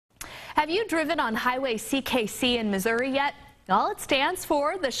Have you driven on Highway CKC in Missouri yet? Well, it stands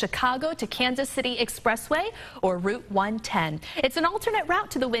for the Chicago to Kansas City Expressway, or Route 110. It's an alternate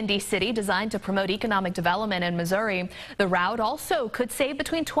route to the Windy City designed to promote economic development in Missouri. The route also could save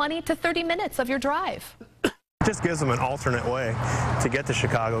between 20 to 30 minutes of your drive. It just gives them an alternate way to get to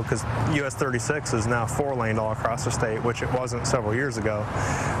Chicago, because US 36 is now 4-lane all across the state, which it wasn't several years ago.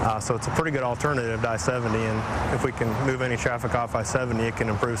 So it's a pretty good alternative to I-70, and if we can move any traffic off I-70, it can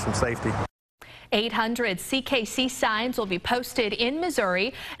improve some safety. 800 CKC signs will be posted in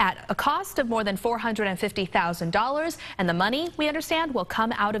Missouri at a cost of more than $450,000, and the money, we understand, will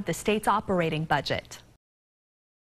come out of the state's operating budget.